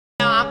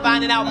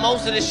finding out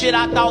most of the shit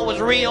I thought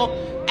was real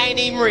ain't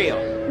even real.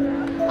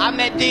 I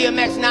met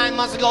DMX 9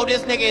 months ago.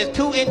 This nigga is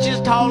 2 inches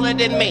taller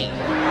than me.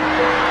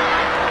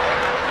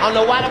 I don't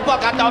know why the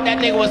fuck I thought that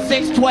nigga was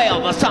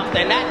 6'12" or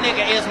something. That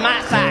nigga is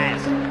my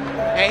size.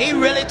 And he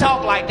really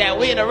talk like that.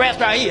 We in a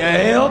restaurant, he,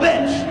 hell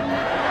bitch.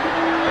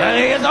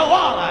 Here's a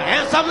water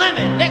and some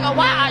lemon. Nigga,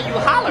 why are you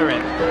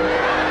hollering?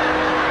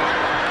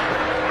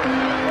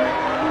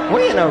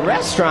 We in a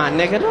restaurant,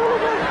 nigga.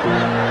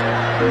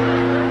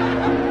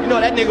 You know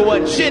that nigga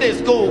wasn't shit in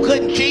school,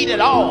 couldn't cheat at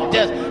all.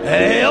 Just,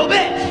 hell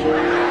bitch.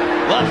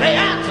 What's the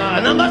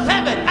answer? Number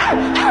 7.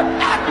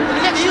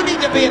 Nigga, you need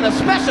to be in a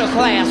special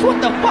class.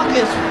 What the fuck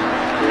is...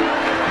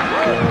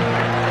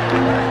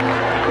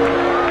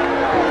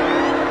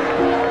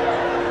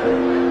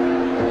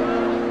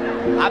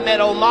 I met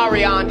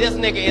Omarion. This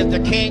nigga is the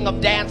king of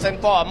dancing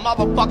for a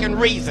motherfucking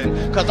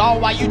reason. Cause all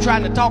while you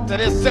trying to talk to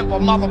this simple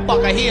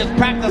motherfucker, he is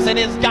practicing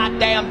his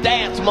goddamn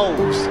dance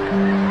moves.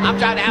 I'm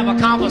trying to have a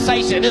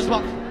conversation. This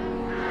motherfucker...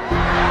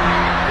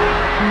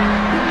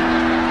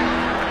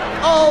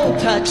 Oh,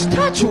 touch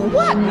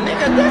what,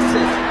 nigga? This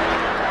is...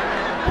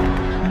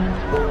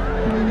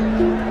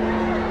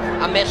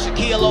 I met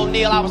Shaquille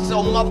O'Neal. I was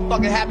so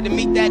motherfucking happy to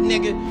meet that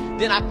nigga.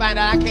 Then I find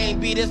out I can't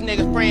be this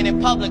nigga's friend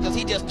in public because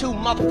he just too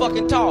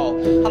motherfucking tall.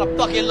 How the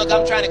fuck it look?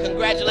 I'm trying to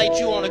congratulate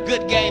you on a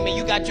good game and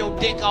you got your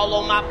dick all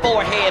on my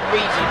forehead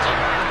region.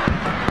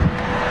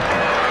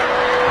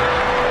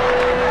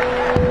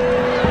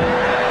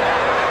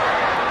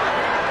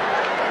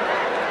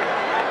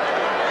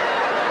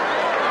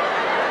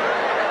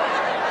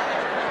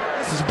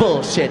 This is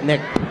bullshit,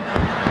 nigga.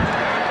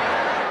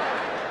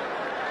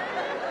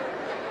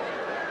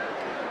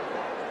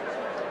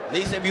 At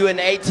least if you in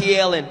the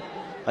ATL and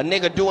a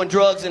nigga doing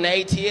drugs in the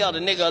ATL, the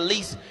nigga at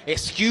least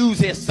excuse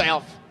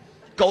himself,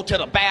 go to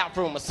the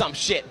bathroom or some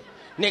shit.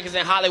 Niggas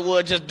in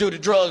Hollywood just do the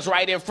drugs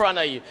right in front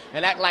of you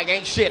and act like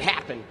ain't shit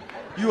happened.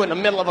 You in the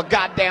middle of a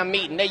goddamn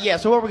meeting. Yeah,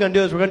 so what we're gonna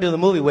do is we're gonna do the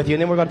movie with you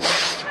and then we're gonna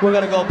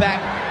go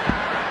back.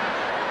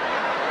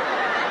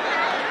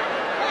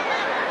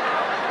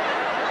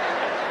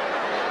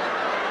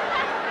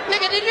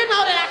 Nigga, did you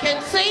know that I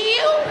can see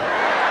you?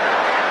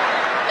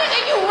 Nigga,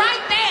 you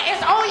right there.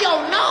 It's on your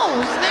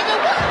nose, nigga.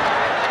 What?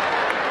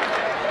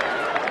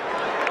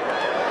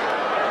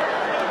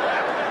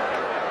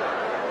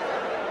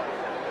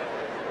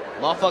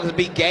 Motherfuckers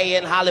be gay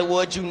in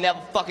Hollywood, you never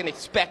fucking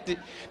expected.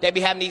 They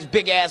be having these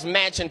big ass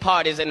mansion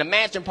parties, and the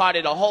mansion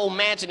party, the whole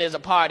mansion is a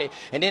party,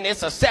 and then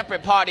it's a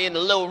separate party in the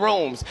little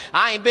rooms.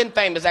 I ain't been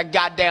famous that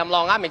goddamn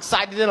long. I'm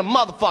excited than a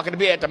motherfucker to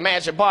be at the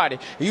mansion party.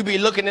 You be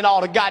looking in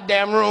all the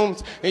goddamn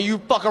rooms, and you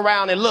fuck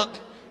around and look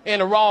in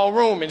the wrong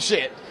room and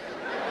shit.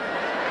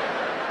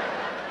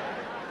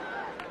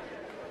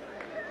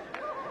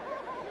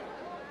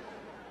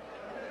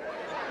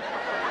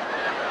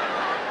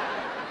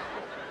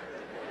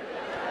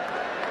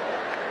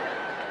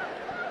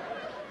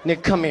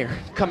 Nigga, come here,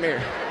 come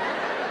here.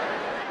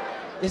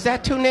 Is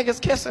that 2 niggas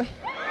kissing?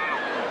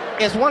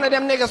 Is one of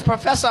them niggas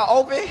Professor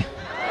Ovi?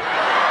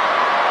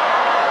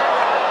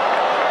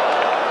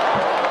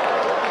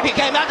 He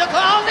came out the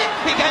closet.